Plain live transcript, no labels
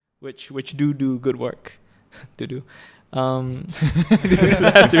which do good work. do. There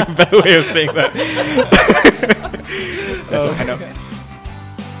has to be a better way of saying that.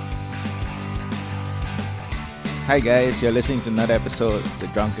 Hi guys, you're listening to another episode of the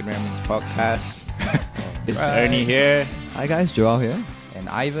Drunken Ramblings podcast. It's Ernie here. Hi guys, Joel here. And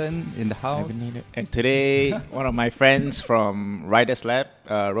Ivan in the house. And today, one of my friends from Riders Lab,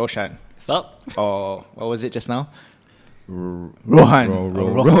 Roshan. What's up? Or what was it just now? Rohan.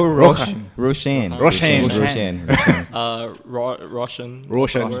 Roshan. Roshan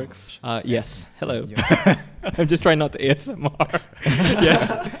works. Yes. Hello. I'm just trying not to ASMR. Yes.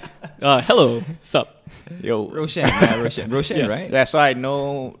 Hello. Sup? Yo. Roshan, yes. Right? Yeah, so I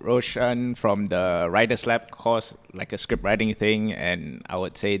know Roshan from the Riders Lab course, like a script writing thing, and I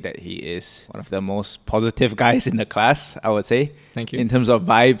would say that he is one of the most positive guys in the class, I would say. Thank you. In terms of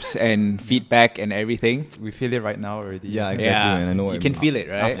vibes and feedback and everything. We feel it right now already. Yeah, exactly. Yeah, Man. I know you can feel it,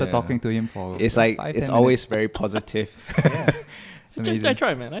 right? After talking to him for it's like, 5-10 it's always very positive. Yeah. I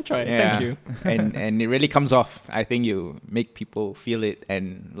try, man. I try. Yeah. Thank you. and it really comes off. I think you make people feel it,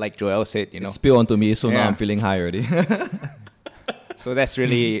 and like Joel said, It spilled onto me, so now I'm feeling high already. So that's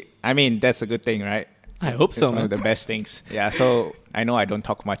really, I mean, that's a good thing, right? I hope so, It's one man. of the best things. Yeah, so I know I don't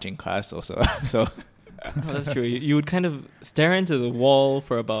talk much in class also. So Oh, that's true. You would kind of stare into the wall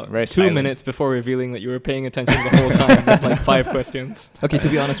for about Very 2 silent. minutes before revealing that you were paying attention the whole time with like 5 questions. Okay, to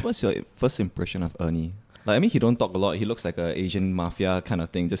be honest, what's your first impression of Ernie? Like, I mean, he don't talk a lot. He looks like a Asian mafia kind of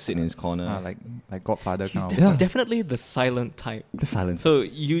thing, just sitting in his corner. like Godfather He's kind of. Yeah. definitely the silent type. The silence. So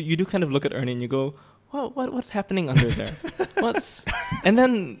you do kind of look at Ernie and you go, what's happening under there? And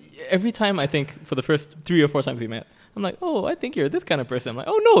then every time, I think for the first 3 or 4 times we met, I'm like, oh, I think you're this kind of person. I'm like,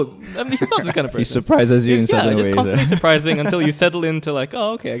 oh no, I mean, he's not this kind of person. He surprises you in certain just ways. constantly surprising until you settle into like,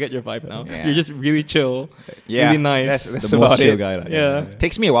 oh, okay, I get your vibe now. Yeah. You're just really chill, yeah, really nice. That's the most about chill it. guy. Like, Yeah.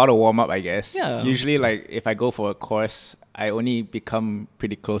 Takes me a while to warm up, I guess. Yeah. Usually, like if I go for a course, I only become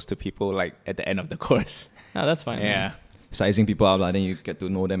pretty close to people like at the end of the course. No, that's fine. Yeah. Sizing people up, then you get to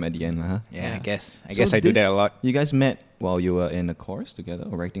know them at the end. Huh? Yeah, Yeah. I guess. I So guess I do this- that a lot. You guys met while you were in a course together,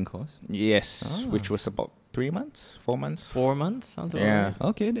 a writing course? Yes, which was about 3 months, 4 months. 4 months sounds about Yeah. right.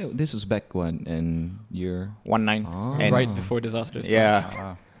 Okay, this was back when in year... 1-9. Ah. And Right before disasters.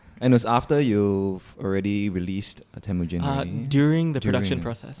 Yeah. And it was after you've already released Temujin, right? During the During production it.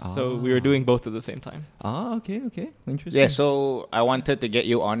 process. So we were doing both at the same time. Okay. Interesting. Yeah, so I wanted to get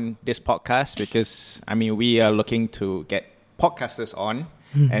you on this podcast because, I mean, we are looking to get podcasters on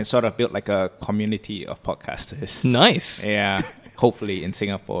and sort of build like a community of podcasters. Nice. Yeah, hopefully in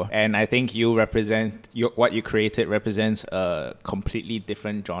Singapore. And I think you represent, what you created represents a completely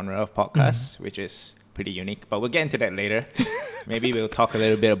different genre of podcasts, which is pretty unique. But we'll get into that later. Maybe we'll talk a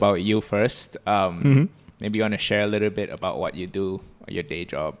little bit about you first. Maybe you want to share a little bit about what you do, or your day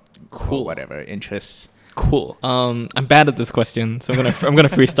job, or whatever interests. Cool. I'm bad at this question, so I'm gonna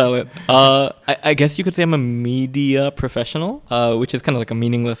freestyle it. I guess you could say I'm a media professional, which is kind of like a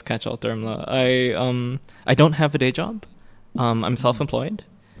meaningless catch-all term. I don't have a day job. I'm self-employed.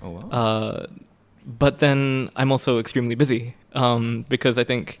 Oh, wow. But then I'm also extremely busy because I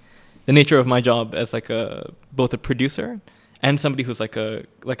think the nature of my job as like both a producer and somebody who's like a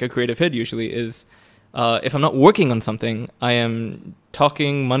creative head usually is if I'm not working on something, I am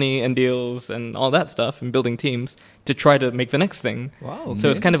talking money and deals and all that stuff and building teams to try to make the next thing. Wow. So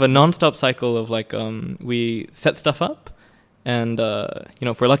it's kind of a non-stop cycle of like we set stuff up and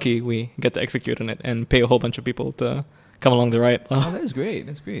if we're lucky we get to execute on it and pay a whole bunch of people to come along the ride. Oh, that's great.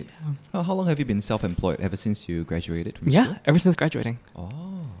 How long have you been self-employed? Ever since you graduated from Yeah, school? ever since graduating. Oh.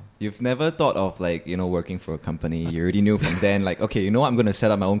 You've never thought of like, working for a company. You already knew from then, like, okay, I'm going to set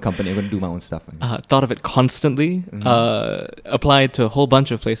up my own company. I'm going to do my own stuff. Thought of it constantly. Applied to a whole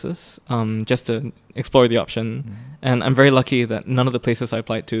bunch of places just to explore the option. And I'm very lucky that none of the places I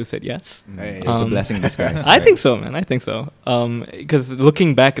applied to said yes. It's a blessing in disguise. I think so, man. I think so. Because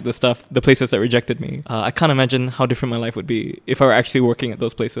looking back at the places that rejected me, I can't imagine how different my life would be if I were actually working at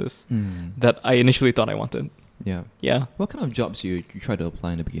those places that I initially thought I wanted. Yeah. Yeah. What kind of jobs you try to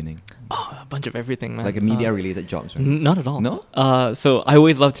apply in the beginning? Oh, a bunch of everything, man. Like a media-related jobs, right? Not at all. No? So I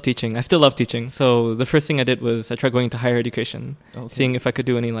always loved teaching. I still love teaching. So the first thing I did was I tried going to higher education, seeing if I could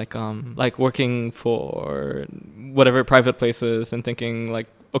do any like working for whatever private places and thinking like,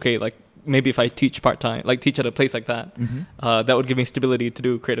 okay, like maybe if I teach part-time, like teach at a place like that, that would give me stability to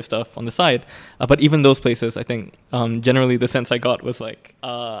do creative stuff on the side. But even those places, I think, generally the sense I got was like,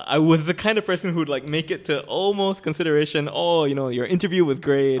 I was the kind of person who'd like make it to almost consideration. Oh, you know, your interview was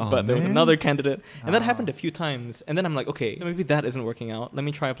great, but there was another candidate. And that happened a few times. And then I'm like, okay, so maybe that isn't working out. Let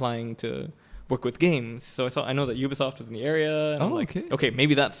me try applying to work with games. So I know that Ubisoft was in the area. And I'm like, okay,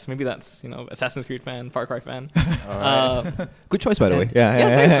 maybe that's Assassin's Creed fan, Far Cry fan. Good choice, by the way.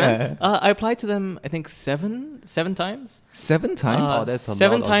 Thanks, man. I applied to them, I think seven times. 7 times? That's a lot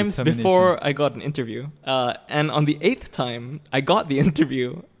 7 of times determination. before I got an interview. And on the 8th time, I got the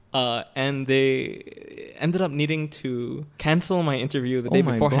interview. And they ended up needing to cancel my interview the day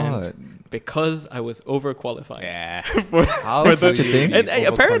beforehand because I was overqualified. Yeah. How for is such a thing? And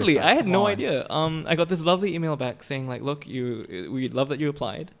apparently, I had Come no on. idea. I got this lovely email back saying like, "Look, we love that you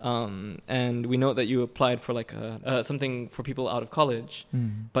applied, and we know that you applied for like something for people out of college.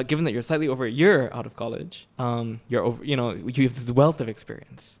 But given that you're slightly over a year out of college, you're over. You have this wealth of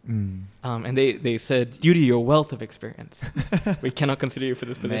experience. And they said, due to your wealth of experience, we cannot consider you for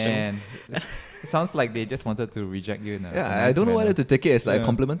this position." Man, it sounds like they just wanted to reject you. I don't know whether to take it as like a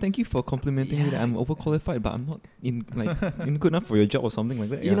compliment. Thank you for complimenting me that I'm overqualified, but I'm not in good enough for your job or something like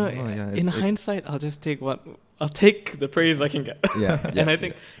that. In hindsight, I'll just I'll take the praise I can get. And I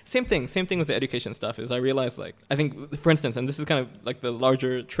think same thing with the education stuff is I realized I think for instance, and this is kind of like the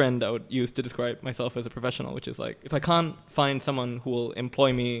larger trend I would use to describe myself as a professional, which is like if I can't find someone who will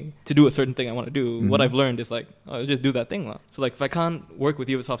employ me to do a certain thing I want to do, what I've learned is I'll just do that thing. So like if I can't work with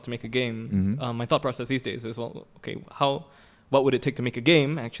Ubisoft to make a game, my thought process these days is what would it take to make a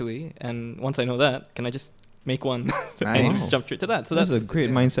game actually? And once I know that, can I just make one and just jump straight to that? So that's a great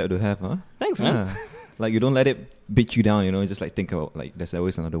mindset to have, huh? Thanks, man. Like you don't let it beat you down, just like think about like there's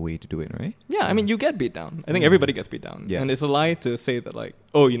always another way to do it, right? Yeah, I mean you get beat down. I think everybody gets beat down. Yeah. And it's a lie to say that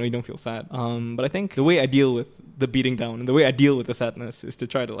you don't feel sad. But I think the way I deal with the beating down and the way I deal with the sadness is to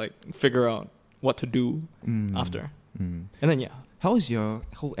try to figure out what to do after. And then how is your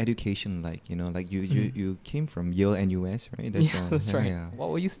whole education like? You came from Yale NUS, right? That's right. Yeah. What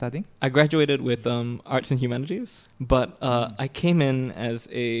were you studying? I graduated with arts and humanities, but I came in as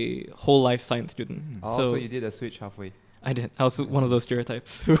a whole life science student. So you did a switch halfway. I did. I was one of those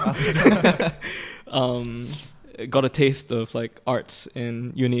stereotypes who got a taste of arts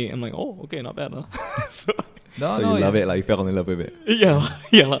in uni. I'm like, oh, okay, not bad, huh? so you love it, you fell in love with it. Yeah.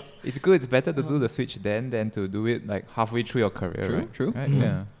 It's good. It's better to do the switch then than to do it halfway through your career. True. Right?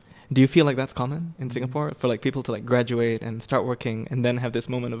 Yeah. Do you feel like that's common in Singapore for people to graduate and start working and then have this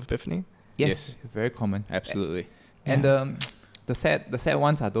moment of epiphany? Yes. Very common. Absolutely. And the sad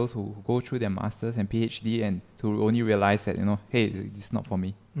ones are those who go through their masters and PhD and to only realize that hey, this is not for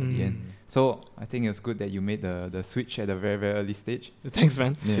me at the end. So I think it was good that you made the switch at a very, very early stage. Thanks,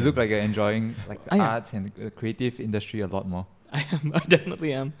 man. You look like you're enjoying the arts and the creative industry a lot more. I am. I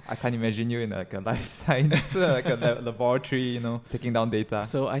definitely am. I can't imagine you in a life science, a laboratory, taking down data.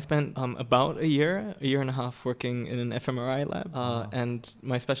 So I spent about a year and a half working in an fMRI lab, and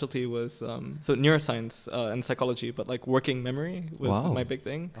my specialty was neuroscience and psychology, but working memory was my big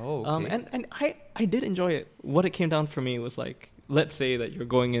thing. Oh, okay. And I did enjoy it. What it came down for me was let's say that you're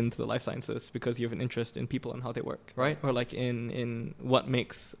going into the life sciences because you have an interest in people and how they work, right? Or in what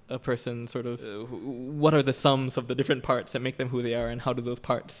makes a person sort of, what are the sums of the different parts that make them who they are and how do those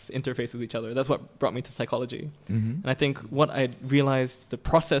parts interface with each other? That's what brought me to psychology. And I think what I realized the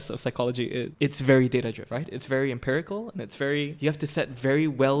process of psychology is, it's very data-driven, right? It's very empirical and you have to set very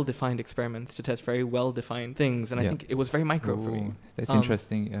well-defined experiments to test very well-defined things. And I think it was very micro for me. That's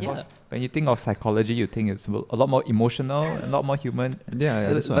interesting. Yeah. When you think of psychology, you think it's a lot more emotional, a lot more human.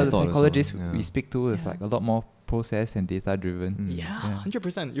 That's what I the thought psychologists also. we speak to is a lot more process and data driven. Yeah,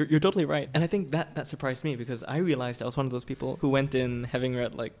 100%. You're totally right. And I think that surprised me because I realized I was one of those people who went in having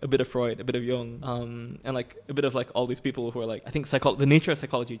read a bit of Freud, a bit of Jung, and a bit of all these people who are I think the nature of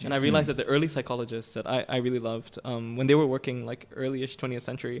psychology. And I realized that the early psychologists that I really loved, when they were working early-ish 20th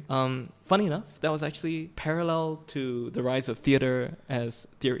century, funny enough, that was actually parallel to the rise of theater as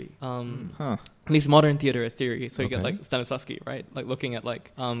theory. At least modern theater as theory. So you get Stanislavski, right? Looking at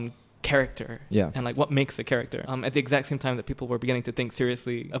character and what makes a character at the exact same time that people were beginning to think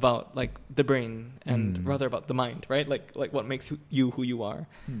seriously about the brain and rather about the mind, right? What makes you who you are.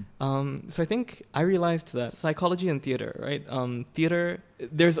 So I think I realized that psychology and theater, right? Theater,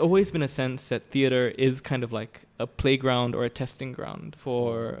 there's always been a sense that theater is kind of a playground or a testing ground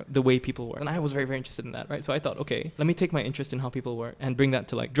for the way people work. And I was very, very interested in that, right? So I thought, okay, let me take my interest in how people work and bring that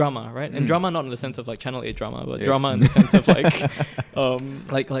to drama, right? And drama not in the sense of Channel 8 drama, but drama in the sense of what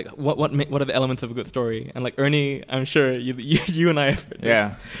are the elements of a good story? And Ernie, I'm sure you and I have heard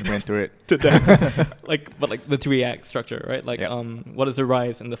this. Went through it. To death. But the 3-act structure, right? What is the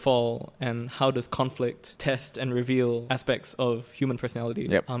rise and the fall and how does conflict test and reveal aspects of human personality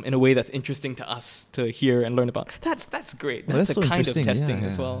in a way that's interesting to us to hear and learn about. That's great. Well, That's that's a so kind of interesting. testing Yeah,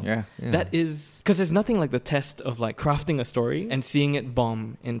 as yeah. well. Yeah. Yeah. That is because there's nothing like the test of like crafting a story and seeing it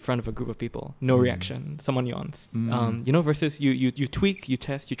bomb in front of a group of people. No reaction. Someone yawns. Versus you tweak, you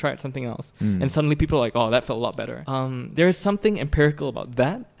test, you try out something else, and suddenly people are like, oh, that felt a lot better. There is something empirical about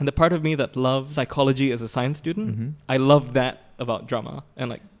that, and the part of me that loves psychology as a science student, I love that about drama and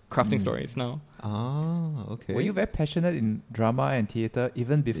like crafting stories now. Ah, okay. Were you very passionate in drama and theatre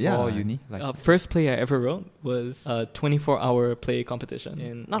even before Yeah. uni? Like, First play I ever wrote was a 24-hour play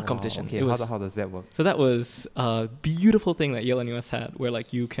competition. Not competition. Okay, It was, how does that work? so that was a beautiful thing that Yale and US had, where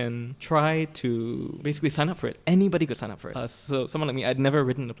like you can try to basically sign up for it. Anybody could sign up for it. So someone like me, I'd never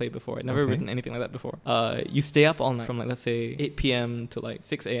written a play before. I'd never Okay. written anything like that before. You stay up all night from like, let's say 8 p.m. to like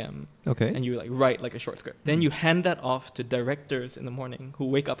 6 a.m. Okay. and you like write like a short script. Then you hand that off to directors in the morning who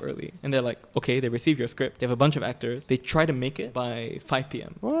wake up early, and they're like, okay, they receive your script. They have a bunch of actors. They try to make it by 5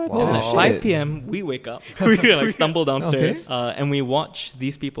 p.m. What? Wow. And at Shit. 5 p.m. we wake up. We like stumble downstairs, and we watch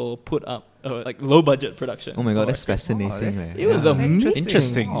these people put up like low budget production. Oh my god, of our that's script. fascinating. that's- man. It was Yeah. amazing.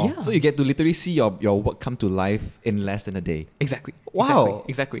 Interesting. Yeah. So you get to literally see your work come to life in less than a day. Exactly. Wow.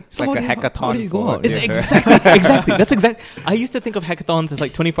 Exactly. It's So like how a do you- hackathon. how do you go for out? It's theatre. exactly. That's exact. I used to think of hackathons as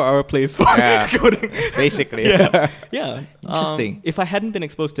like 24-hour plays for Yeah. coding. Basically. Yeah. Interesting. If I hadn't been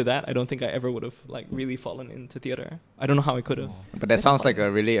exposed to that, I don't think I ever would have like really fallen into theater. I don't know how I could have. But that sounds like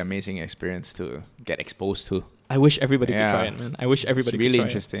a really amazing experience to get exposed to. I wish everybody Yeah. could try it, man. I wish everybody It's really could try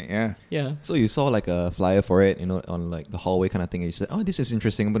interesting. Yeah. it. Yeah. So you saw like a flyer for it, on like the hallway kind of thing, and you said, "Oh, this is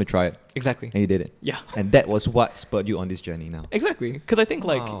interesting. I'm gonna try it," Exactly. and you did it. Yeah. And that was what spurred you on this journey now. Exactly, because I think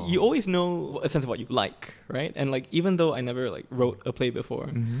like Wow. you always know a sense of what you like, right? And like even though I never like wrote a play before,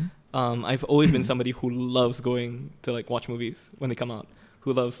 I've always been somebody who loves going to like watch movies when they come out.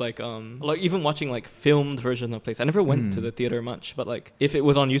 Who loves like even watching like filmed versions of plays. I never went to the theater much, but like if it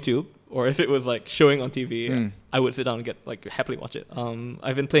was on YouTube or if it was like showing on TV, I would sit down and get like happily watch it.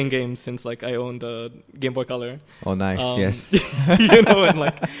 I've been playing games since like I owned a Game Boy Color. Oh, nice. Yes. And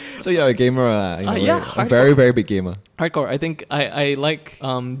like So you're a gamer. Yeah, a very very big gamer. hardcore. I think I like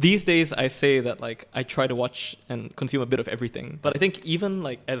these days I say that like I try to watch and consume a bit of everything. But I think even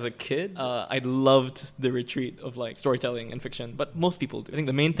like as a kid, I loved the retreat of like storytelling and fiction. But most people do. I think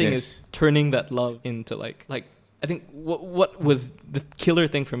the main thing Yes. is turning that love into like I think what was the killer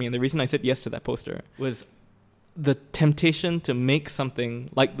thing for me, and the reason I said yes to that poster was the temptation to make something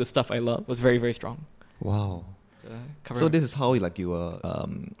like the stuff I love was very, very strong. Wow. Cover So it. this is how like you were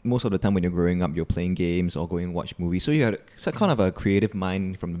most of the time when you're growing up, you're playing games or going watch movies. So you had kind of a creative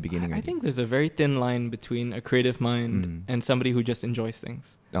mind from the beginning. I already. think there's a very thin line between a creative mind and somebody who just enjoys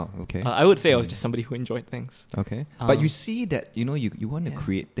things. Oh, okay. I would say I was just somebody who enjoyed things. Okay. But you Um, see that, you want to yeah.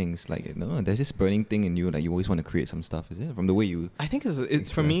 create things like, there's this burning thing in you, like you always want to create some stuff, is it? From the way you... I think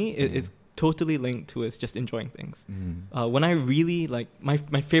it's for me, Express, it's totally linked to is just enjoying things. Mm. When I really like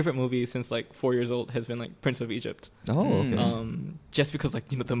my favorite movie since like 4 years old has been like Prince of Egypt. Oh, okay. Just because like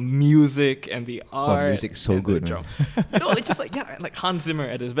the music and the art. music's so and the good, man. drum. It's just like like Hans Zimmer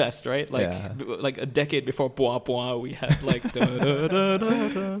at his best, right? Like Yeah. like a decade before Bois Bois, we had like da, da, da, da,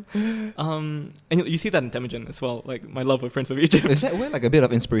 da. And you see that in Temujin as well. Like my love of Prince of Egypt. Is that where like a bit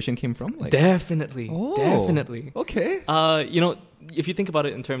of inspiration came from? Like, Definitely, Oh. definitely. okay. If you think about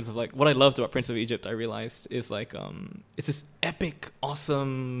it in terms of like what I loved about Prince of Egypt, I realized is like it's this epic,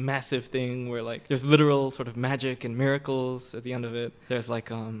 awesome, massive thing where like there's literal sort of magic and miracles at the end of it. There's like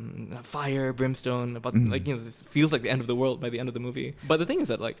fire, brimstone, about like this feels like the end of the world by the end of the movie. But the thing is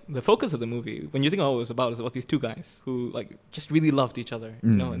that like the focus of the movie, when you think about what it was about, is about these two guys who like just really loved each other,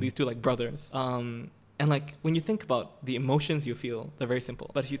 and these two like brothers. And like when you think about the emotions you feel, they're very simple.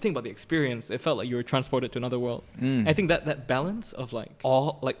 But if you think about the experience, it felt like you were transported to another world. I think that balance of like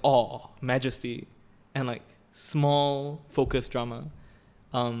awe, majesty, and like small focused drama.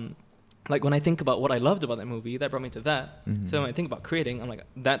 Like when I think about what I loved about that movie, that brought me to that. So when I think about creating, I'm like,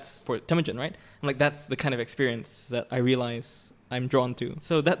 that's for Temujin, right? I'm like, that's the kind of experience that I realize I'm drawn to.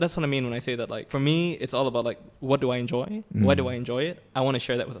 So that's what I mean when I say that, like, for me, it's all about, like, what do I enjoy? Why do I enjoy it? I want to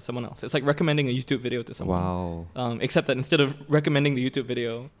share that with someone else. It's like recommending a YouTube video to someone. Wow. Except that instead of recommending the YouTube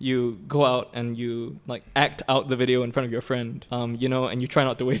video, you go out and you, like, act out the video in front of your friend, and you try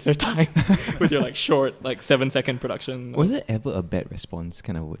not to waste their time with your, like, short, like, 7-second production. Was it ever a bad response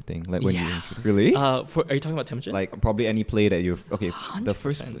kind of thing? Like when Yeah. you... Really? Are you talking about Temujin? Like probably any play that you've... Okay, the 100%,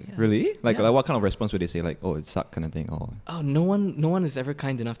 first... yeah. Really? Like, Yeah. like what kind of response would they say? Like, oh, it sucked kind of thing? Or... Oh, no one is ever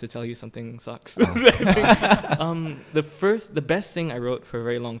kind enough to tell you something sucks. The best thing I wrote for a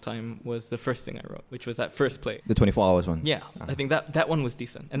very long time was the first thing I wrote, which was that first play. The 24 hours one? Yeah, I think that one was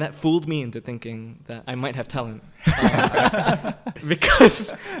decent, and that fooled me into thinking that I might have talent. Because,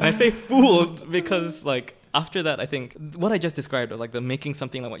 and I say fooled because like after that, I think what I just described, like the making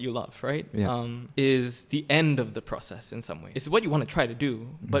something like what you love, right? Yeah. Is the end of the process in some way. It's what you want to try to do,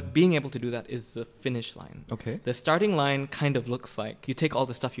 but being able to do that is the finish line. Okay. The starting line kind of looks like you take all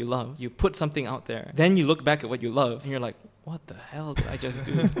the stuff you love, you put something out there, then you look back at what you love, and you're like, what the hell did I just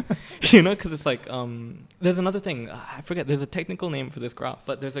do? You know, because it's like, there's another thing, I forget, there's a technical name for this graph,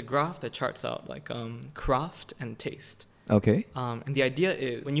 but there's a graph that charts out like craft and taste. Okay. And the idea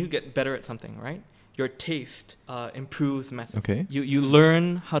is when you get better at something, right? Your taste improves massively. Okay. You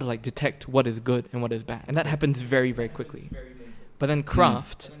learn how to like detect what is good and what is bad, and that happens very, very quickly. But then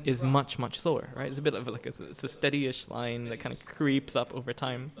craft is much, much slower, right? It's a bit of like it's a steady-ish line that kind of creeps up over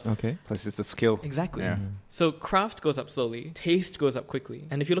time. Okay. Plus, it's a skill. Exactly. Yeah. So craft goes up slowly, taste goes up quickly.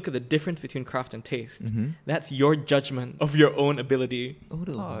 And if you look at the difference between craft and taste, that's your judgment of your own ability.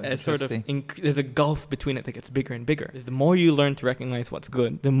 As sort of there's a gulf between it that gets bigger and bigger. The more you learn to recognize what's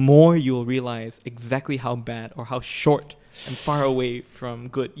good, the more you'll realize exactly how bad or how short and far away from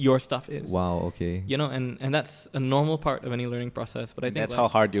good your stuff is. Wow, okay. You know, and that's a normal part of any learning process. But I think That's like, how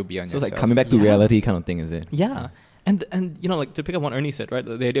hard you'll be on So it's yourself. like coming back to reality kind of thing, is it? yeah. And you know, like to pick up what Ernie said, right?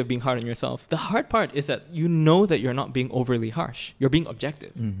 The idea of being hard on yourself. The hard part is that you know that you're not being overly harsh. You're being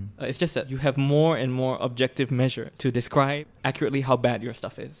objective. It's just that you have more and more objective measure to describe accurately how bad your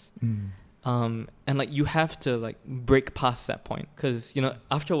stuff is. And like you have to like break past that point because, you know,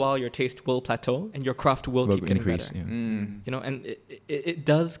 after a while your taste will plateau and your craft will keep getting better. Yeah. You know, and it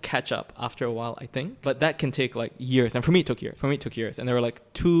does catch up after a while, I think. But that can take like years. And for me, it took years. And there were like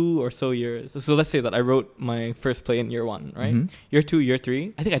 2 or so years. So let's say that I wrote my first play in year 1, right? Year 2, year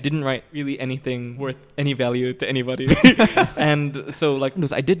 3, I think I didn't write really anything worth any value to anybody. And so like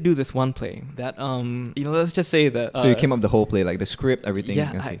I did do this one play that, you know, let's just say that. So you came up with the whole play, like the script, everything?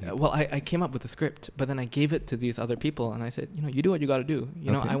 Yeah, Okay. I came up with the script, but then I gave it to these other people and I said, you know, you do what you got to do.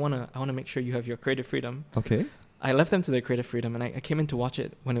 You know, Okay. I want to make sure you have your creative freedom. Okay. I left them to their creative freedom and I came in to watch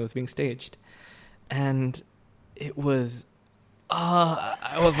it when it was being staged. And it was,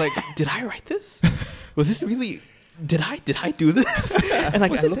 I was like, did I write this? Was this really, did I do this? And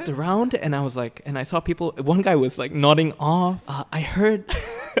like I looked around and I was like, and I saw people, one guy was like nodding off. I heard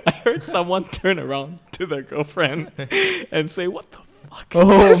someone turn around to their girlfriend and say, what the fuck?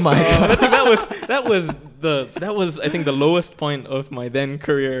 Oh my God. I think that was I think the lowest point of my then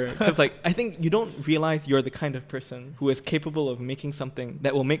career because like I think you don't realize you're the kind of person who is capable of making something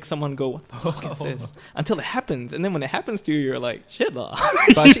that will make someone go, what the fuck is this? Until it happens, and then when it happens to you, you're like, shit lah.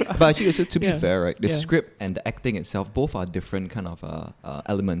 but actually, so to be Yeah. fair, right, the Yeah. script and the acting itself both are different kind of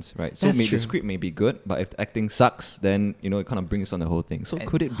elements, right? So That's maybe true. the script may be good, but if the acting sucks, then you know it kind of brings on the whole thing. So And-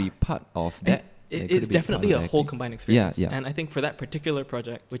 could it be part of And that? It's Could it be definitely part a of whole acting? combined experience. Yeah. And I think for that particular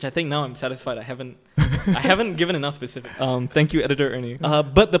project, which I think now I'm satisfied I haven't given enough specific. Thank you, editor Ernie.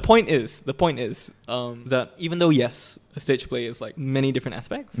 But the point is that even though yes, a stage play is like many different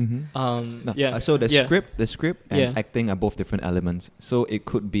aspects. No, Yeah. so the Yeah. script and Yeah. acting are both different elements. So it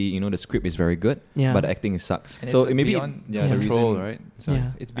could be, you know, the script is very good, Yeah. but the acting sucks. And so it's it may be beyond the control, reason, right? Sorry.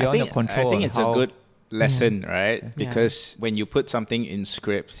 Yeah. It's beyond your control. I think on it's a how- good lesson, right? Yeah. Because when you put something in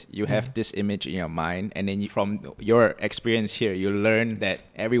script, you have this image in your mind, and then from your experience here, you learn that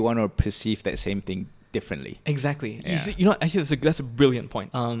everyone will perceive that same thing differently. Exactly. Yeah. You know, actually, that's a brilliant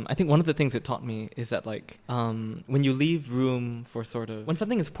point. I think one of the things it taught me is that like when you leave room for sort of when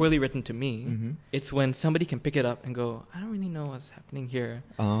something is poorly written to me, it's when somebody can pick it up and go, I don't really know what's happening here,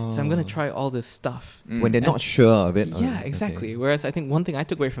 so I'm gonna try all this stuff. When they're And- not sure of it. Yeah, exactly. Whereas I think one thing I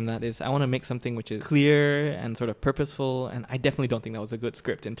took away from that is I want to make something which is clear and sort of purposeful, and I definitely don't think that was a good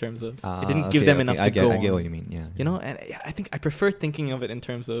script in terms of it didn't give them enough to go I get on. what you mean. Yeah. You know, and I think I prefer thinking of it in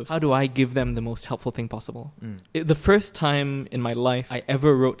terms of how do I give them the most helpful thing possible. The first time in my life I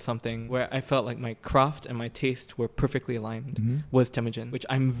ever wrote something where I felt like my craft and my taste were perfectly aligned was Temujin, which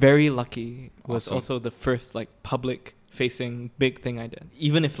I'm very lucky was Awesome. also the first like public facing big thing I did.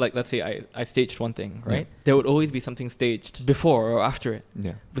 Even if like let's say I staged one thing, right? There would always be something staged before or after it.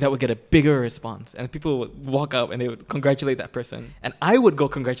 Yeah. But that would get a bigger response, and people would walk up and they would congratulate that person, and I would go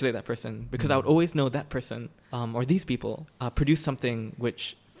congratulate that person because I would always know that person or these people produced something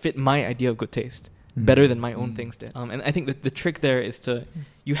which fit my idea of good taste better than my own things did. And I think that the trick there is to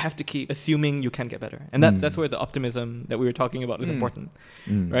you have to keep assuming you can get better, and that's where the optimism that we were talking about is important,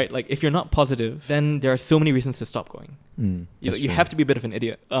 right? Like if you're not positive, then there are so many reasons to stop going. You have to be a bit of an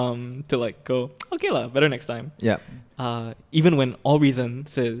idiot to like go, okay lah, better next time. Yeah. Even when all reason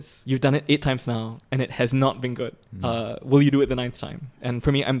says you've done it 8 times now and it has not been good, will you do it the 9th time? And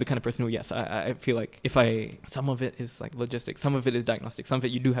for me, I'm the kind of person who, yes, I feel like some of it is like logistics, some of it is diagnostic, some of it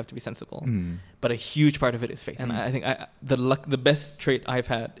you do have to be sensible, but a huge part of it is faith. And I think the best trait I've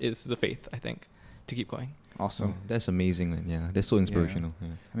had is the faith, I think, to keep going. Awesome. Oh, that's amazing, man. Yeah, that's so inspirational. Yeah.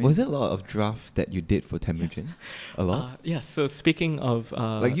 I mean- Was there a lot of draft that you did for Temujin? A lot? Yes. So speaking of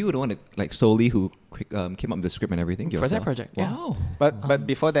like you were the one that, like, solely who came up with the script and everything for yourself? that project. Yeah. Wow. But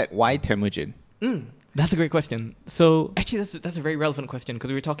before that, why Temujin? That's a great question. So actually, that's a very relevant question because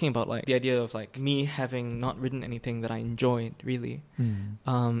we were talking about like the idea of like me having not written anything that I enjoyed really,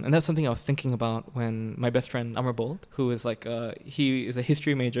 and that's something I was thinking about when my best friend Amar Bold, who is like he is a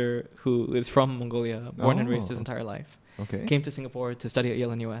history major who is from Mongolia, born and raised his entire life. Okay. Came to Singapore to study at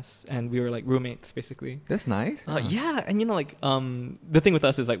Yale and US, and we were like roommates basically. That's nice. Yeah, and you know, like the thing with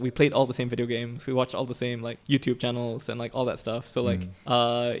us is like we played all the same video games, we watched all the same like YouTube channels and like all that stuff. So like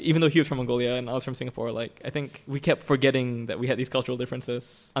even though he was from Mongolia and I was from Singapore, like I think we kept forgetting that we had these cultural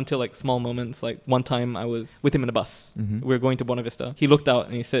differences until like small moments. Like one time I was with him in a bus. We were going to Buena Vista. He looked out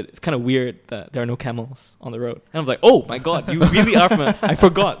and he said, "It's kind of weird that there are no camels on the road." And I was like, "Oh my god, you really are from I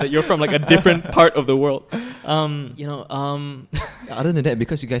forgot that you're from like a different part of the world." You know. Other than that,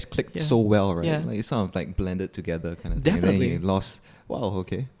 because you guys clicked Yeah. so well, right? Yeah. Like it sort of like blended together kind of thing. And Definitely. then you lost. Wow.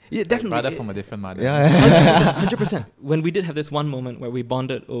 Okay. Yeah, definitely. Brother from a different mother. Yeah. 100%. When we did have this one moment where we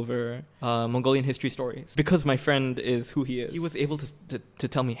bonded over Mongolian history stories, because my friend is who he is, he was able to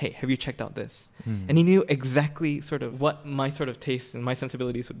tell me, "Hey, have you checked out this?" And he knew exactly sort of what my sort of tastes and my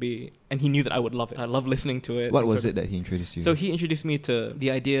sensibilities would be, and he knew that I would love it. I love listening to it. What and was sort it that he introduced you? So he introduced me to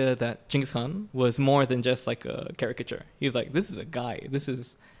the idea that Genghis Khan was more than just like a caricature. He was like, this is a guy. This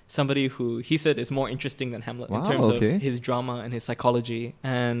is somebody who he said is more interesting than Hamlet in terms of his drama and his psychology.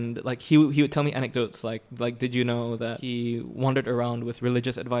 And like he would tell me anecdotes like did you know that he wandered around with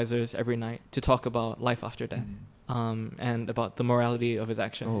religious advisors every night to talk about life after death? And about the morality of his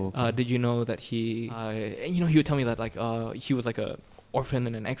actions. Oh, okay. Did you know that he he would tell me that like he was like a orphan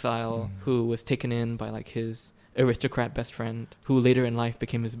and an exile who was taken in by like his aristocrat best friend who later in life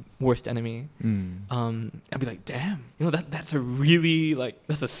became his worst enemy. I'd be like, damn, you know, that's a really like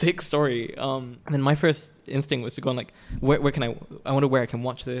that's a sick story. And then my first instinct was to go on like where can I wonder where I can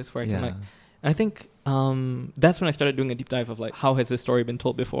watch this, where I can like, and I think that's when I started doing a deep dive of like how has this story been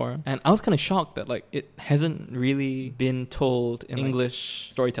told before, and I was kind of shocked that like it hasn't really been told in English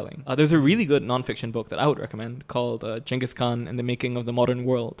storytelling. There's a really good nonfiction book that I would recommend called Genghis Khan and the Making of the Modern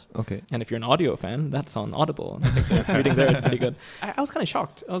World. Okay. And if you're an audio fan, that's on Audible. I think the reading there is pretty good. I was kind of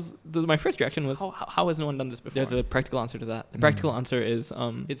shocked. My first reaction was, how has no one done this before? There's a practical answer to that. The practical answer is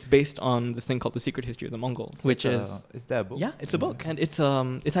it's based on this thing called The Secret History of the Mongols, which is that a book? yeah, it's a book, and it's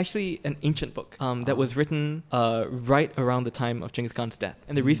actually an ancient book that was written right around the time of Genghis Khan's death.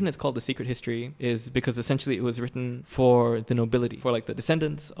 And the reason it's called The Secret History is because essentially it was written for the nobility, for like the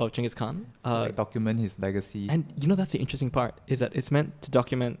descendants of Genghis Khan. Like document his legacy. And you know, that's the interesting part, is that it's meant to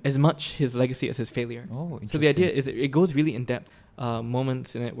document as much his legacy as his failures. Oh, so the idea is it goes really in depth.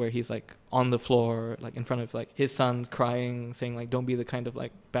 Moments in it where he's like on the floor, like in front of like his sons, crying, saying like, "Don't be the kind of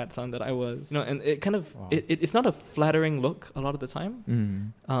like bad son that I was," you know. And it kind of it's not a flattering look a lot of the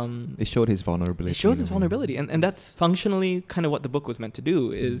time. It showed his vulnerability. It shows his vulnerability, and that's functionally kind of what the book was meant to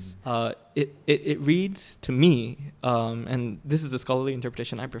do. Is it reads to me, and this is the scholarly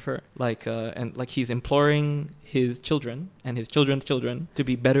interpretation I prefer. Like and like he's imploring his children and his children's children to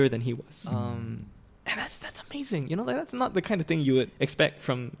be better than he was. And that's amazing. You know, like that's not the kind of thing you would expect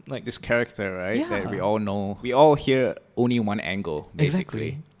from like This character, right? Yeah. That we all know. We all hear only one angle,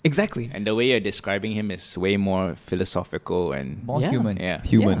 basically. Exactly. And the way you're describing him is way more philosophical and more Yeah. human. yeah.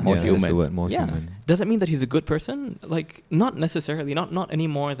 Human. More That's human. the word, more Yeah. human. Does that mean that he's a good person? Like, not necessarily. Not any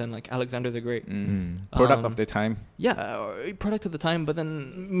more than like Alexander the Great. Product of the time. Yeah, product of the time. But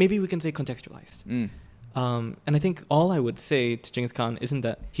then maybe we can say contextualized. And I think all I would say to Genghis Khan isn't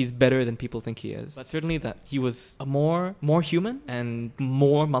that he's better than people think he is, but certainly that he was a more human and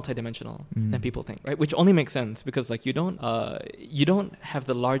more multidimensional than people think, right? Which only makes sense because like you don't have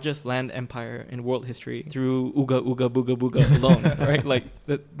the largest land empire in world history through ooga ooga booga booga alone, right? Like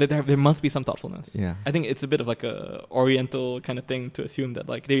there must be some thoughtfulness. Yeah. I think it's a bit of like a Oriental kind of thing to assume that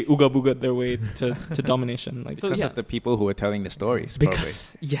like they ooga booga their way to domination, like Because of the people who were telling the stories, probably.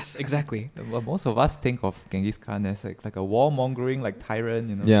 Yes, exactly. Well, most of us think of Genghis Khan as like a warmongering like tyrant,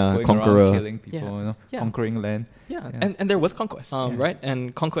 you know, Yeah, just going conqueror. around killing people, Yeah. you know, Yeah. conquering land. Yeah, Yeah. and there was conquest, right?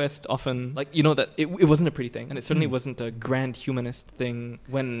 And conquest often, like, you know, that it wasn't a pretty thing, and it certainly wasn't a grand humanist thing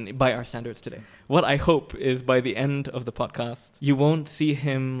when by our standards today. What I hope is by the end of the podcast, you won't see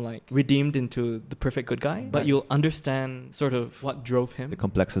him like redeemed into the perfect good guy, but you'll understand sort of what drove him. The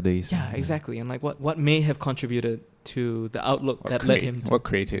complexities. Yeah, exactly, and like what may have contributed to the outlook that led him to. What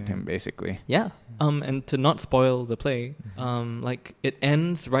created him, basically. Yeah. And to not spoil the play, like it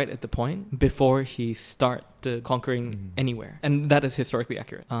ends right at the point before he starts conquering anywhere, and that is historically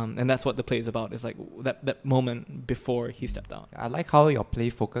accurate. And that's what the play is about. Is like that moment before he stepped out. I like how your play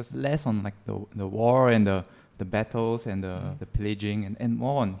focused less on like the war and the battles and the pillaging and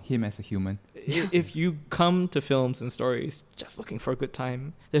more on him as a human. If you come to films and stories just looking for a good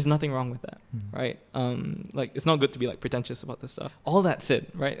time, there's nothing wrong with that, right? Like it's not good to be like pretentious about this stuff. All that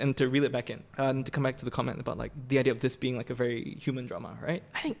said, right, and to reel it back in, and to come back to the comment about like the idea of this being like a very human drama, right?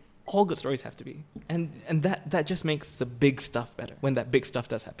 I think all good stories have to be, and that just makes the big stuff better when that big stuff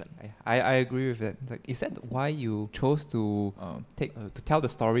does happen. I agree with that. Like, is that why you chose to to tell the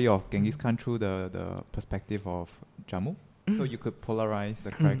story of Genghis Khan through the perspective of Jammu? So you could polarize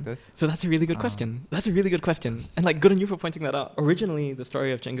the characters? So that's a really good question. That's a really good question. And like, good on you for pointing that out. Originally, the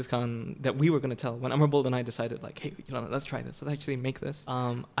story of Genghis Khan that we were going to tell, when Amarbold and I decided like, hey, you know, let's try this. Let's actually make this.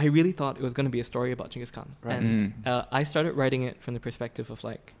 I really thought it was going to be a story about Genghis Khan. Right. And I started writing it from the perspective of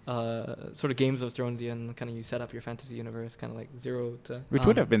like, sort of Games of Thronesian, kind of you set up your fantasy universe, kind of like 0 to... Which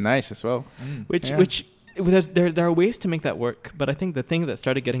would have been nice as well. Which there are ways to make that work, but I think the thing that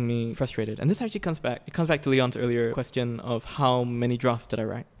started getting me frustrated, and this actually comes back to Leon's earlier question of how many drafts did I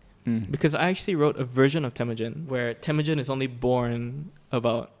write? Because I actually wrote a version of Temujin where Temujin is only born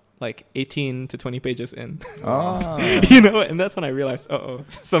about like 18 to 20 pages in. You know, and that's when I realized,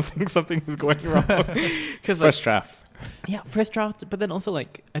 something is going wrong. First draft. Yeah, first draft, but then also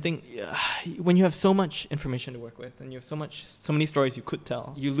like I think when you have so much information to work with and you have so many stories you could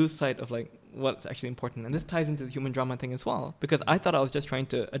tell, you lose sight of like what's actually important. And this ties into the human drama thing as well, because I thought I was just trying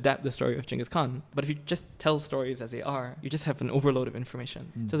to adapt the story of Genghis Khan, but if you just tell stories as they are, you just have an overload of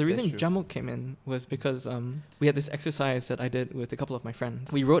information. So the reason Jamuk came in was because we had this exercise that I did with a couple of my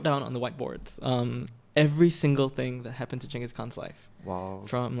friends. We wrote down on the whiteboards every single thing that happened to Genghis Khan's life. Wow.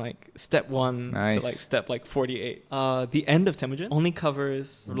 From like step 1 to like step like 48. The end of Temujin only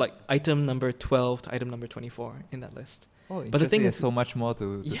covers like item number 12 to item number 24 in that list. Oh, but the thing is, so much more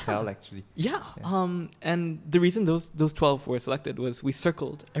to tell actually. Yeah. And the reason those 12 were selected was we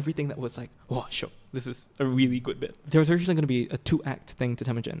circled everything that was like, oh, sure, this is a really good bit. There was originally going to be a 2-act thing to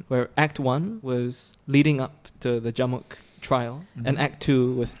Temujin, where Act 1 was leading up to the Jamuk trial, and Act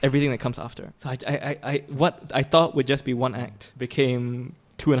 2 was everything that comes after. So I what I thought would just be 1 act became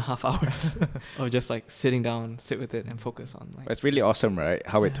 2.5 hours of just like sitting down, sit with it, and focus on like. It's really awesome, right?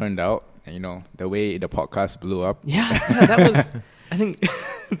 How it turned out, and, you know, the way the podcast blew up. Yeah, that was. I think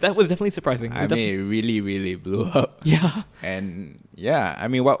that was definitely surprising. It really, really blew up. Yeah. And yeah, I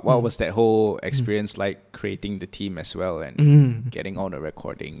mean, what was that whole experience like, creating the team as well, and getting all the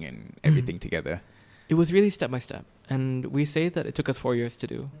recording and everything together? It was really step by step. And we say that it took us 4 years to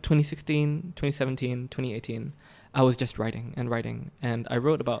do. 2016, 2017, 2018, I was just writing. And I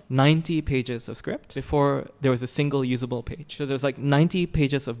wrote about 90 pages of script before there was a single usable page. So there was like 90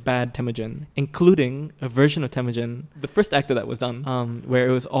 pages of bad Temujin, including a version of Temujin, the first act of that was done, where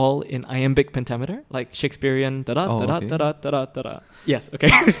it was all in iambic pentameter, like Shakespearean da-da-da-da-da-da-da-da. Yes, okay.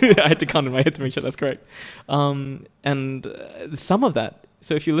 I had to count in my head to make sure that's correct. And some of that,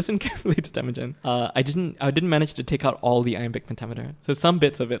 so if you listen carefully to Temujin, I didn't manage to take out all the iambic pentameter. So some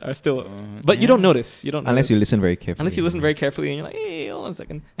bits of it are still, but you don't notice. Unless you listen very carefully. Unless you listen very carefully, and you're like, hey, hold on a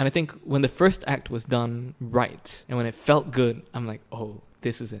second. And I think when the first act was done right, and when it felt good, I'm like, oh,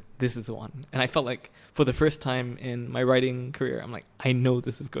 this is it. This is the one. And I felt like for the first time in my writing career, I'm like, I know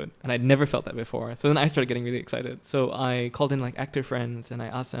this is good. And I'd never felt that before. So then I started getting really excited. So I called in like actor friends and I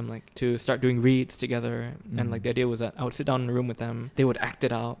asked them like to start doing reads together. And like the idea was that I would sit down in a room with them. They would act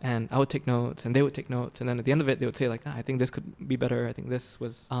it out and I would take notes and they would take notes. And then at the end of it, they would say like, I think this could be better. I think this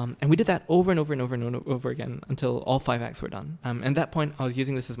was... and we did that over and over and over and over again until all 5 acts were done. And at that point, I was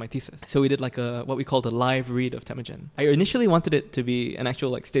using this as my thesis. So we did like what we called a live read of Temujin. I initially wanted it to be an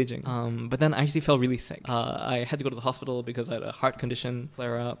actual like staging. But then I actually felt really sick. I had to go to the hospital because I had a heart condition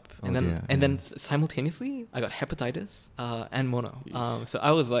flare up, and then simultaneously I got hepatitis and mono. So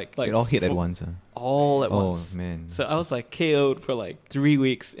I was like it all hit at once. All at once. Oh man! So I was like KO'd for like 3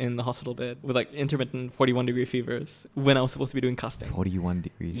 weeks in the hospital bed with like intermittent 41-degree fevers when I was supposed to be doing casting. 41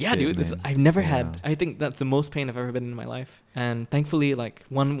 degrees. Yeah, dude. I've never had. I think that's the most pain I've ever been in my life. And thankfully, like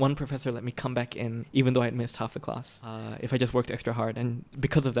one professor let me come back in even though I had missed half the class. If I just worked extra hard, and And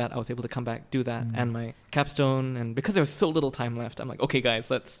because of that, I was able to come back, do that, and my capstone. And because there was so little time left, I'm like, okay,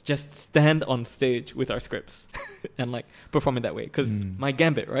 guys, let's just stand on stage with our scripts and like perform it that way. Because my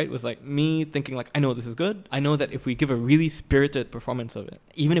gambit, right, was like me thinking like, I know this is good. I know that if we give a really spirited performance of it,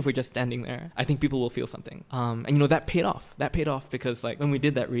 even if we're just standing there, I think people will feel something. And you know, that paid off. That paid off because like when we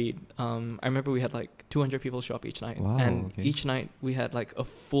did that read, I remember we had like 200 people show up each night. Wow, and okay. each night we had like a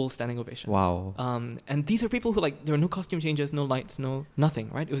full standing ovation. Wow. And these are people who like, there were no costume changes, no lights, no nothing,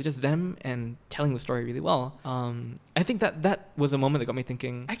 right? It was just them and telling the story really well. I think that was a moment that got me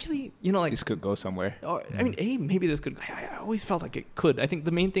thinking, actually, you know, like This could go somewhere. or, I mean, maybe this could. I always felt like it could. I think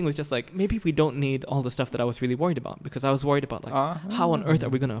the main thing was just like, maybe we don't need all the stuff that I was really worried about, because I was worried about like, how on earth are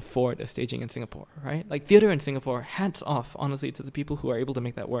we going to afford a staging in Singapore, right? Like theater in Singapore, hats off, honestly, to the people who are able to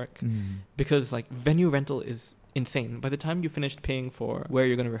make that work, because like venue rental is insane. By the time you finished paying for where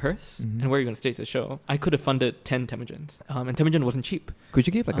you're going to rehearse and where you're going to stage the show, I could have funded 10 Temujins. And Temujin wasn't cheap. Could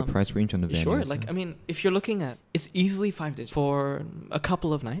you give like a price range on the venue? Sure. Like, I mean, if you're looking at, it's easily 5 digits for a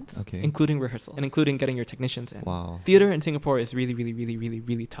couple of nights, Okay. including rehearsals and including getting your technicians in. Wow. Theater in Singapore is really, really, really, really,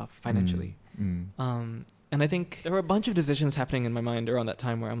 really tough financially. And I think there were a bunch of decisions happening in my mind around that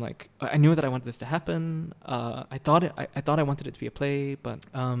time where I'm like, I knew that I wanted this to happen. I thought I wanted it to be a play, but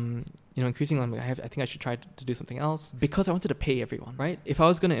you know, increasingly I'm like, I think I should try to do something else, because I wanted to pay everyone, right? If I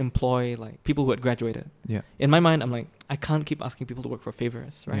was going to employ like people who had graduated, in my mind I'm like, I can't keep asking people to work for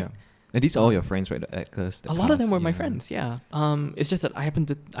favors, right? Yeah. And these are all your friends, right? The actors. A lot of them were my friends, yeah. It's just that I happen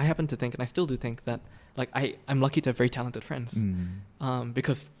to think, and I still do think, that like I'm lucky to have very talented friends,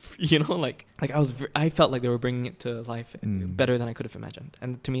 because you know, like I felt like they were bringing it to life better than I could have imagined,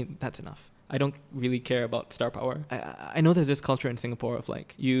 and to me that's enough. I don't really care about star power. I know there's this culture in Singapore of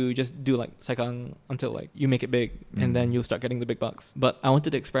like, you just do like saikang until like you make it big, and then you'll start getting the big bucks. But I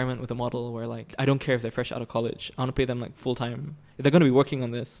wanted to experiment with a model where like, I don't care if they're fresh out of college. I want to pay them like full time. If they're going to be working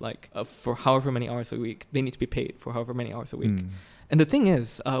on this like for however many hours a week, they need to be paid for however many hours a week. And the thing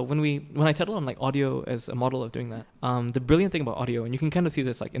is, when I settled on like audio as a model of doing that, the brilliant thing about audio, and you can kind of see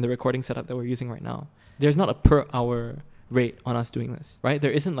this like in the recording setup that we're using right now, there's not a per hour rate on us doing this, right?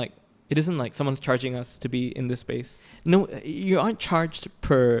 It isn't like someone's charging us to be in this space. No, you aren't charged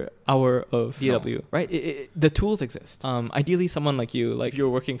per hour of DW, right? The tools exist. Ideally, someone like you, like if you're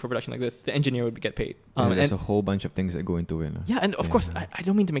working for production like this, the engineer would get paid. There's a whole bunch of things that go into it. Yeah, and of course, I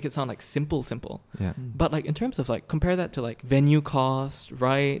don't mean to make it sound like simple. Yeah. But like in terms of like, compare that to like venue cost,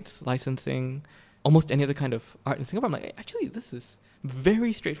 rights, licensing, almost any other kind of art in Singapore, I'm like, actually, this is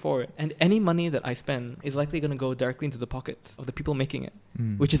very straightforward, and any money that I spend is likely going to go directly into the pockets of the people making it,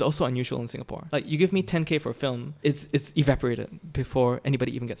 which is also unusual in Singapore. Like, you give me 10K for a film, it's evaporated before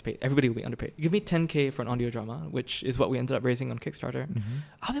anybody even gets paid. Everybody will be underpaid. You give me 10K for an audio drama, which is what we ended up raising on Kickstarter,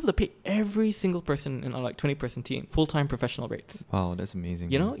 I was able to pay every single person in our like 20-person team full-time professional rates. Wow, that's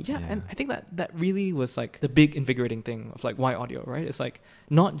amazing. You know? Yeah, and I think that really was like the big invigorating thing of like, why audio, right? It's like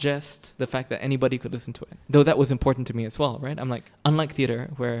not just the fact that anybody could listen to it, though that was important to me as well, right? I'm like, unlike theater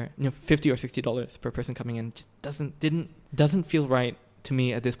where, you know, $50 or $60 per person coming in just doesn't feel right to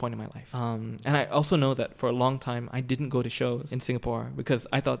me at this point in my life. And I also know that for a long time I didn't go to shows in Singapore because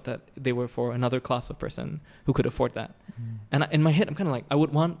I thought that they were for another class of person who could afford that. And in my head I'm kind of like, I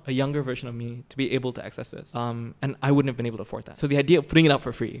would want a younger version of me to be able to access this, and I wouldn't have been able to afford that. So the idea of putting it out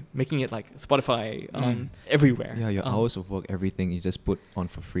for free, making it like Spotify everywhere, your hours of work, everything you just put on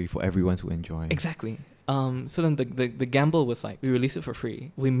for free for everyone to enjoy. Exactly. So then the gamble was like, we release it for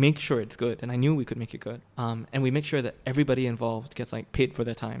free, we make sure it's good, and I knew we could make it good, and we make sure that everybody involved gets like paid for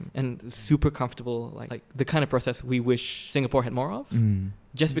their time and super comfortable, like the kind of process we wish Singapore had more of.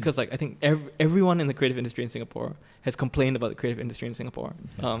 Just because like I think everyone in the creative industry in Singapore has complained about the creative industry in Singapore,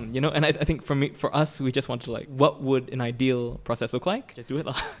 you know, and I think for us, we just wanted to like, what would an ideal process look like? Just do it,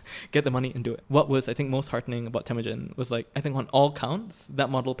 get the money and do it. What was I think most heartening about Temujin was like, I think on all counts that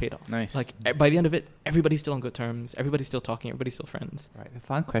model paid off. Nice. Like by the end of it, everybody's still on good terms, everybody's still talking, everybody's still friends. Right. A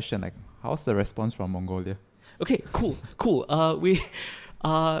fun question, like, how's the response from Mongolia? Okay, cool.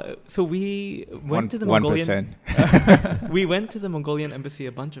 So we went to the Mongolian. 1%. We went to the Mongolian embassy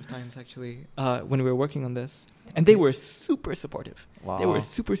a bunch of times actually when we were working on this, and they were super supportive. Wow. They were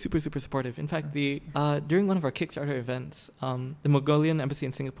super supportive. In fact, during one of our Kickstarter events, the Mongolian embassy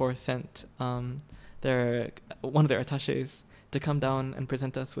in Singapore sent one of their attachés to come down and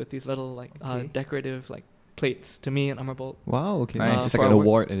present us with these little like decorative like plates to me and Amarbolt. Wow, okay. Nice. It's like an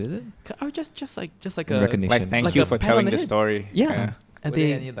award, is it? Or just like a recognition. Like, thank Like you a for pat telling on the the head. story. Yeah. And Were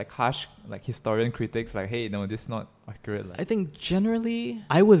there any like harsh like historian critics like, hey, no, this is not accurate? Like, I think generally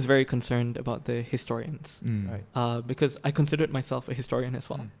I was very concerned about the historians, right. because I considered myself a historian as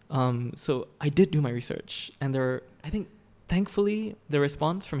well. So I did do my research, and there were, I think, thankfully, the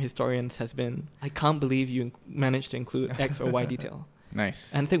response from historians has been, I can't believe you managed to include X or Y detail. Nice.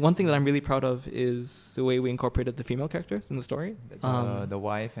 And I think one thing that I'm really proud of is the way we incorporated the female characters in the story. The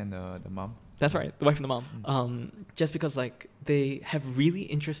wife and the mom. That's right, the wife and the mom. Just because like they have really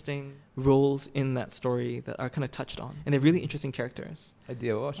interesting roles in that story that are kind of touched on, and they're really interesting characters.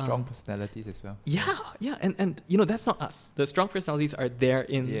 They all strong personalities as well. Yeah, and you know that's not us. The strong personalities are there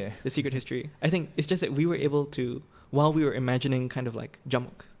in the Secret History. I think it's just that we were able to, while we were imagining kind of like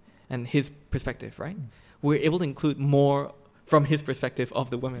Jamuk and his perspective, right? We were able to include more from his perspective of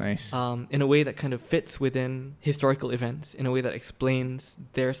the women. Nice. In a way that kind of fits within historical events, in a way that explains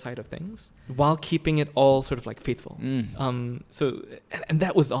their side of things, while keeping it all sort of like faithful. So, and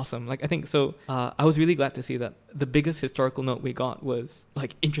that was awesome. Like, I think, so I was really glad to see that the biggest historical note we got was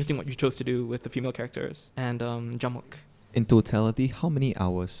like, interesting what you chose to do with the female characters and Jamuk. In totality, how many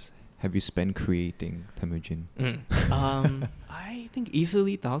hours have you spent creating Temujin? I think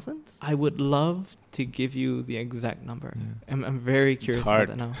easily thousands. I would love to give you the exact number. Yeah. I'm very curious hard.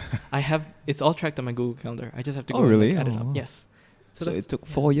 about that now. It's all tracked on my Google Calendar. I just have to go Oh, really? and add it up. Oh. Yes. So it took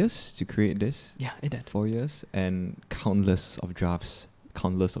 4 years to create this? Yeah, it did. 4 years, and countless of drafts,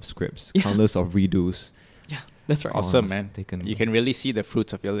 countless of scripts, Yeah. countless of redos. Yeah, that's right. Awesome, Oh, man. taken- You can really see the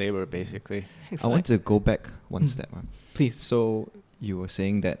fruits of your labor, basically. Thanks, I want to go back one Mm. step. Please. So you were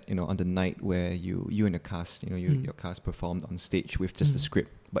saying that, you know, on the night where you and your cast, you know, Mm. your cast performed on stage with just the Mm.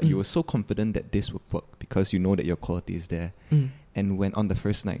 script, but you Mm. were so confident that this would work because you know that your quality is there. Mm. And when on the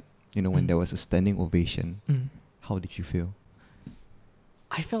first night, you know, when Mm. there was a standing ovation, Mm. how did you feel?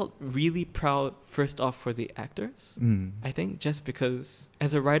 I felt really proud, first off, for the actors. I think just because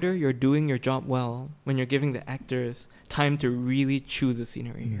as a writer, you're doing your job well when you're giving the actors time to really choose the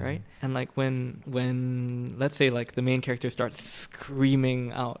scenery, right? And like when let's say like the main character starts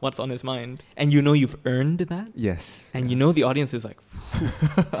screaming out what's on his mind, and you know you've earned that, Yes. and you know the audience is like,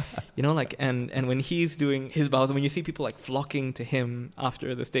 you know, like and when he's doing his bows, and when you see people like flocking to him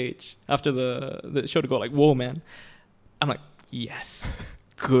after the stage, after the show to go like, whoa, man, I'm like, yes.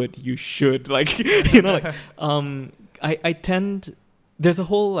 Good, you should, like, you know, like I tend, there's a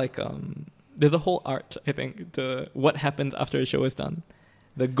whole art, I think, to what happens after a show is done,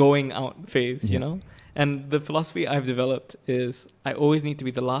 the going out phase, you know. And the philosophy I've developed is I always need to be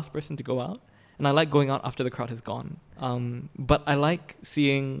the last person to go out, and I like going out after the crowd has gone, but I like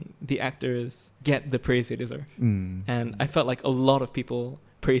seeing the actors get the praise they deserve. And I felt like a lot of people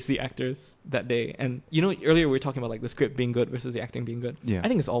praise the actors that day. And you know, earlier we were talking about like the script being good versus the acting being good. Yeah. I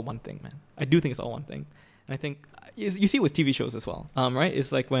think it's all one thing, man. I do think it's all one thing. And I think you see it with TV shows as well, right?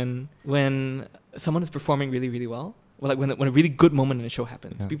 It's like when someone is performing really, really well, well, like when a really good moment in a show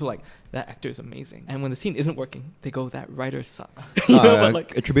happens, people are like, that actor is amazing. And when the scene isn't working, they go, that writer sucks. You know, but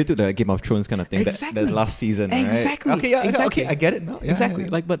like, attribute to the Game of Thrones kind of thing. Exactly. That last season, right? Exactly. Okay, yeah, Exactly. okay, I get it now. Yeah, exactly. yeah.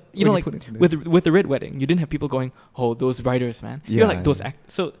 Like, but you know, like with the Red Wedding, you didn't have people going, "Oh, those writers, man." You're like those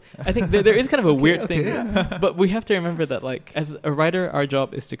actors. So I think there is kind of a weird thing, but we have to remember that, like, as a writer, our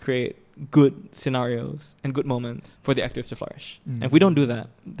job is to create good scenarios and good moments for the actors to flourish. And if we don't do that,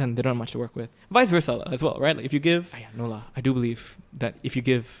 then they don't have much to work with. Vice versa as well, right? Like if you give, I do believe that if you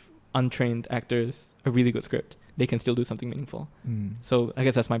give untrained actors a really good script, they can still do something meaningful. So I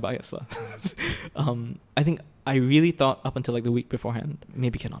guess that's my bias. I think I really thought up until like the week beforehand,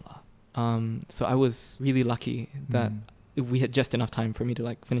 maybe cannot. So I was really lucky that we had just enough time for me to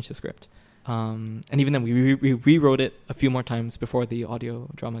like finish the script. And even then we rewrote it a few more times before the audio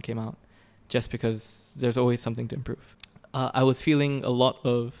drama came out, just because there's always something to improve. I was feeling a lot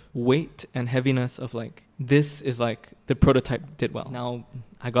of weight and heaviness of like, this is like the prototype did well. Now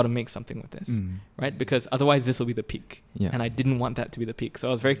I got to make something with this, right? Because otherwise this will be the peak. And I didn't want that to be the peak. So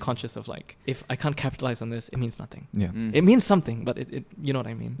I was very conscious of like, if I can't capitalize on this, it means nothing. It means something, but it you know what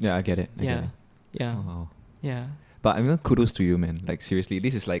I mean? Yeah, I get it. I get it. Yeah. Oh, wow. Yeah. But I mean, kudos to you, man. Like, seriously,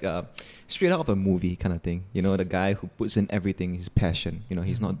 this is like a straight out of a movie kind of thing. You know, the guy who puts in everything, his passion. You know,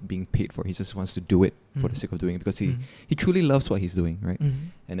 he's not being paid for it. He just wants to do it for the sake of doing it because he truly loves what he's doing, right?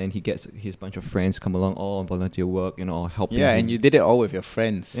 And then he gets his bunch of friends come along, all on volunteer work, you know, all helping him. and you did it all with your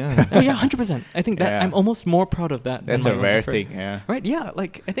friends. Yeah. Oh, yeah, 100%. I think that I'm almost more proud of that. That's than a my rare effort. thing, yeah. Right? Yeah.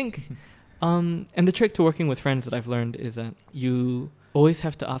 Like, I think, and the trick to working with friends that I've learned is that you always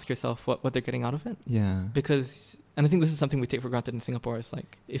have to ask yourself what they're getting out of it. Yeah. Because, and I think this is something we take for granted in Singapore. It's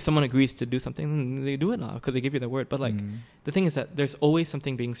like, if someone agrees to do something, then they do it now because they give you their word. But like, the thing is that there's always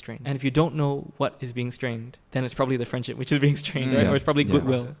something being strained. And if you don't know what is being strained, then it's probably the friendship which is being strained, right? Yeah. Or it's probably Yeah.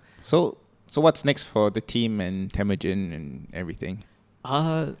 goodwill. So what's next for the team and Temujin and everything?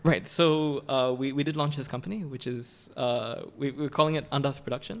 Right. So we did launch this company, which is we're calling it Andas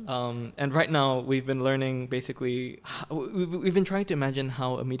Productions. And right now we've been learning basically we've been trying to imagine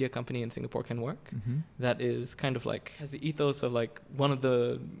how a media company in Singapore can work. That is kind of like has the ethos of like one of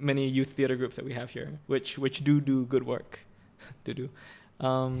the many youth theater groups that we have here, which do good work. do.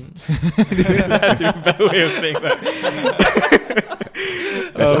 That's a better way of saying that.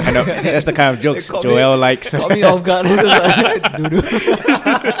 That's the kind of jokes Joel likes. Caught me off guard.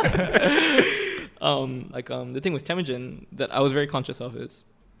 The thing with Temujin that I was very conscious of is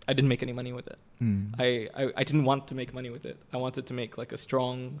I didn't make any money with it. I didn't want to make money with it. I wanted to make like a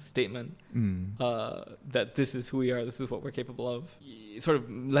strong statement that this is who we are, this is what we're capable of. Sort of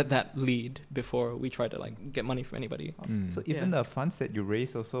let that lead before we try to like get money from anybody. So even the funds that you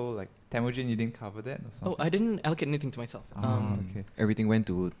raised also, like Temujin, you didn't cover that or something? I didn't allocate anything to myself. Okay. Everything went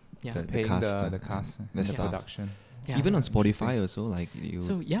to Yeah. the Paying cast. the cast, the the staff. production. Yeah. Even on Interesting. Spotify also, like you.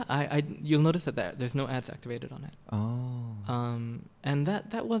 So yeah, I you'll notice that there's no ads activated on it. And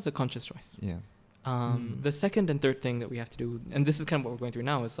that was a conscious choice. Yeah. The second and third thing that we have to do, and this is kind of what we're going through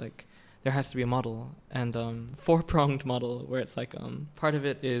now, is like there has to be a model, and four-pronged model where it's like part of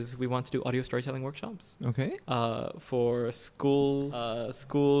it is we want to do audio storytelling workshops Okay. for schools,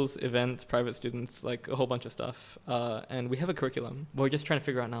 events, private students, like a whole bunch of stuff. And we have a curriculum. We're just trying to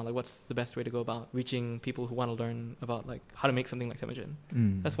figure out now like what's the best way to go about reaching people who want to learn about like how to make something like Temujin.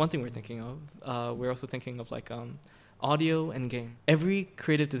 That's one thing we're thinking of. We're also thinking of like audio and game. Every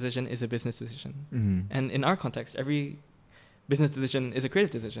creative decision is a business decision. And in our context, every business decision is a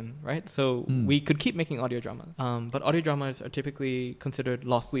creative decision, right? So we could keep making audio dramas. But audio dramas are typically considered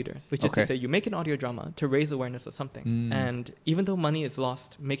lost leaders, which is to say you make an audio drama to raise awareness of something. And even though money is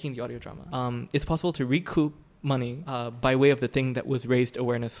lost making the audio drama, it's possible to recoup money by way of the thing that was raised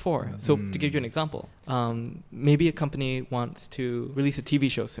awareness for. So to give you an example, maybe a company wants to release a TV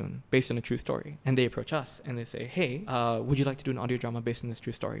show soon based on a true story, and they approach us and they say, hey, would you like to do an audio drama based on this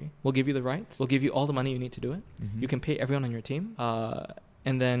true story? We'll give you the rights, we'll give you all the money you need to do it, you can pay everyone on your team,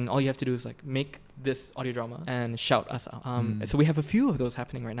 and then all you have to do is like make this audio drama and shout us out. So we have a few of those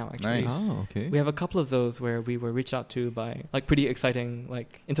happening right now, actually. Nice. Oh, okay. We have a couple of those where we were reached out to by like pretty exciting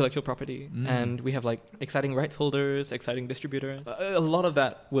like intellectual property, and we have like exciting rights holders, exciting distributors. A lot of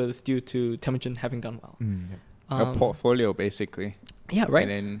that was due to Temujin having done well. A portfolio, basically. Yeah, right.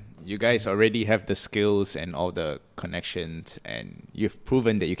 And then you guys already have the skills and all the connections, and you've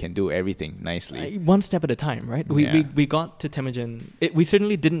proven that you can do everything nicely. One step at a time, right? We got to Temujin. We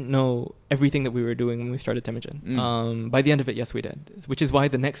certainly didn't know everything that we were doing when we started Temujin. By the end of it, yes, we did. Which is why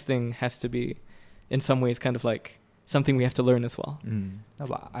the next thing has to be, in some ways, kind of like something we have to learn as well. No,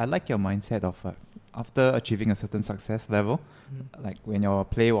 but I like your mindset of after achieving a certain success level, like when your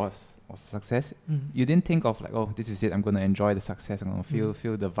play was a success, you didn't think of like, oh, this is it, I'm going to enjoy the success, I'm going to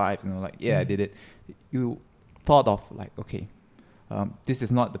feel the vibes, like, yeah, I did it. You thought of like, okay, this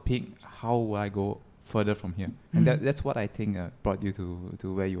is not the peak, how will I go further from here? And that's what I think brought you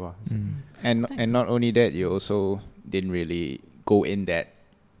to where you are. So. And not only that, you also didn't really go in that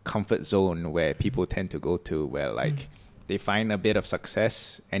comfort zone where people tend to go to, where like they find a bit of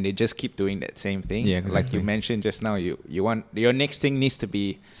success and they just keep doing that same thing. Yeah, exactly. Like you mentioned just now, you want your next thing needs to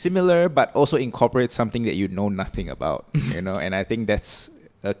be similar but also incorporate something that you know nothing about, and I think that's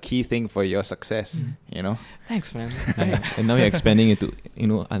a key thing for your success, Thanks, man. And now you're expanding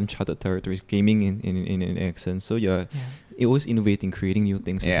into uncharted territories, gaming in accent. So you're always innovating, creating new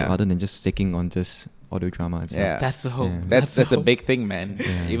things, also, other than just sticking on just audio drama itself. Yeah, that's the hope. That's a big thing, man.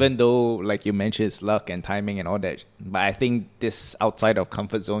 Even though, like you mentioned, it's luck and timing and all that, but I think this outside of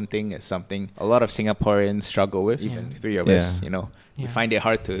comfort zone thing is something a lot of Singaporeans struggle with. Even three of us, we find it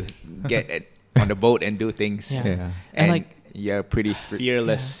hard to get on the boat and do things. And like, you're pretty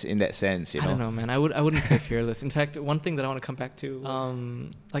fearless in that sense, I don't know, man. I wouldn't say fearless. In fact, one thing that I want to come back to,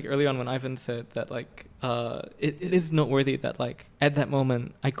 like early on when Ivan said that, like, it is noteworthy that, like, at that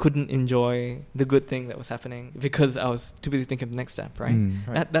moment, I couldn't enjoy the good thing that was happening because I was too busy thinking of the next step,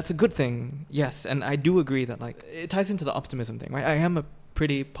 right? That's a good thing, yes. And I do agree that, like, it ties into the optimism thing, right? I am a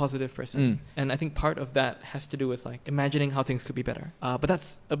pretty positive person, and I think part of that has to do with like imagining how things could be better, but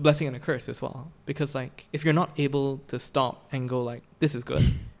that's a blessing and a curse as well, because like if you're not able to stop and go like, this is good,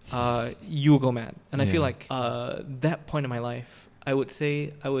 you will go mad. And I feel like that point in my life I would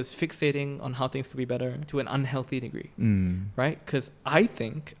say I was fixating on how things could be better to an unhealthy degree, right? Because I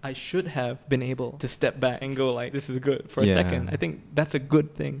think I should have been able to step back and go like, this is good for a second. I think that's a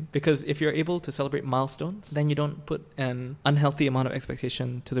good thing, because if you're able to celebrate milestones, then you don't put an unhealthy amount of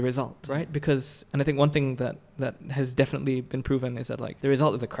expectation to the result, right? Because, and I think one thing that has definitely been proven is that like the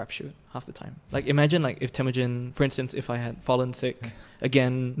result is a crapshoot half the time. Like imagine like if Temujin, for instance, if I had fallen sick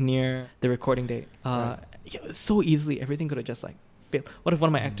again near the recording date, so easily everything could have just like failed. What if one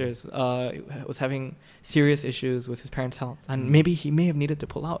of my actors was having serious issues with his parents' health, and maybe he may have needed to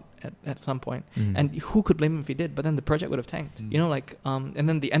pull out at some point, and who could blame him if he did? But then the project would have tanked, you know, like and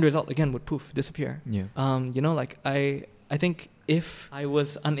then the end result again would disappear. You know, like I think if I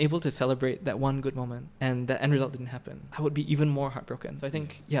was unable to celebrate that one good moment and the end result didn't happen, I would be even more heartbroken. So I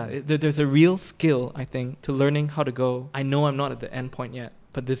think, there's a real skill, I think, to learning how to go, I know I'm not at the end point yet,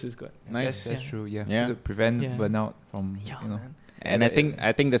 but this is good. Nice. That's true, yeah. To prevent burnout from, you know. Man. And I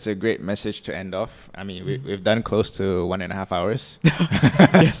think that's a great message to end off. I mean, we've done close to 1.5 hours.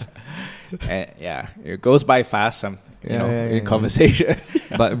 Yes. It goes by fast. In conversation.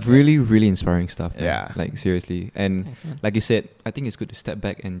 But really, really inspiring stuff. Man. Yeah. Like seriously. And Thanks, like you said, I think it's good to step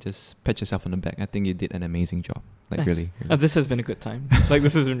back and just pat yourself on the back. I think you did an amazing job. Like Thanks. really. This has been a good time. Like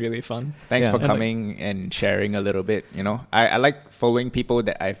this has been really fun. Thanks for And coming and sharing a little bit. You know, I like following people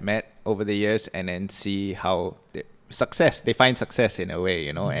that I've met over the years and then see how they find success in a way,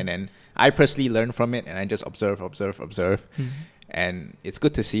 you know, and then I personally learn from it and I just observe. And it's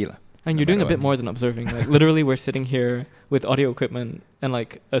good to see. And you're doing a bit more than observing. Like literally we're sitting here with audio equipment and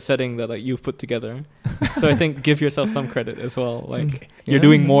like a setting that like you've put together. So I think give yourself some credit as well. Like you're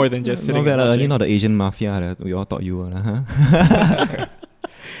doing more than just sitting and watching. You're not the Asian mafia that we all thought you were, huh?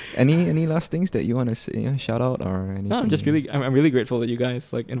 Any last things that you want to say, shout out or anything? No, I'm really grateful that you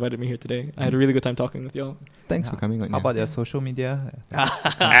guys like invited me here today. I had a really good time talking with y'all. Thanks for coming on. How about your social media?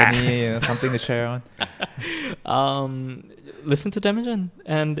 Something to share on? Listen to Temujin,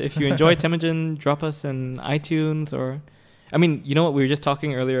 and if you enjoy Temujin, drop us an iTunes or, I mean, you know what, we were just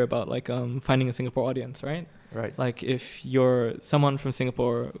talking earlier about like finding a Singapore audience, right? Right. Like if you're someone from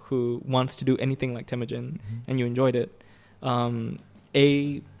Singapore who wants to do anything like Temujin and you enjoyed it,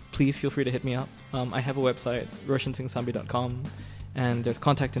 please feel free to hit me up. I have a website, roshansingsambi.com, and there's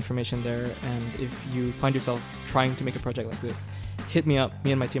contact information there. And if you find yourself trying to make a project like this, hit me up.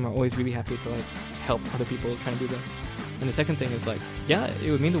 Me and my team are always really happy to like help other people try and do this. And the second thing is like,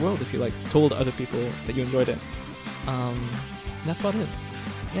 it would mean the world if you like told other people that you enjoyed it. That's about it.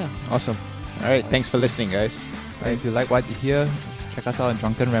 Yeah. Awesome. All right. Thanks for listening, guys. Right. If you like what you hear, check us out on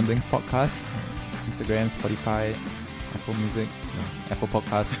Drunken Ramblings Podcast, Instagram, Spotify, Apple Music, Apple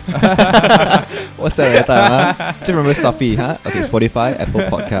Podcast. What's that? Huh? Just remember Safi, huh? Okay, Spotify, Apple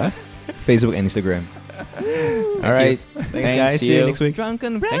Podcast, Facebook, and Instagram. All right. Thanks, guys. See See you you next week.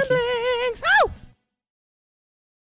 Drunken Ramblings.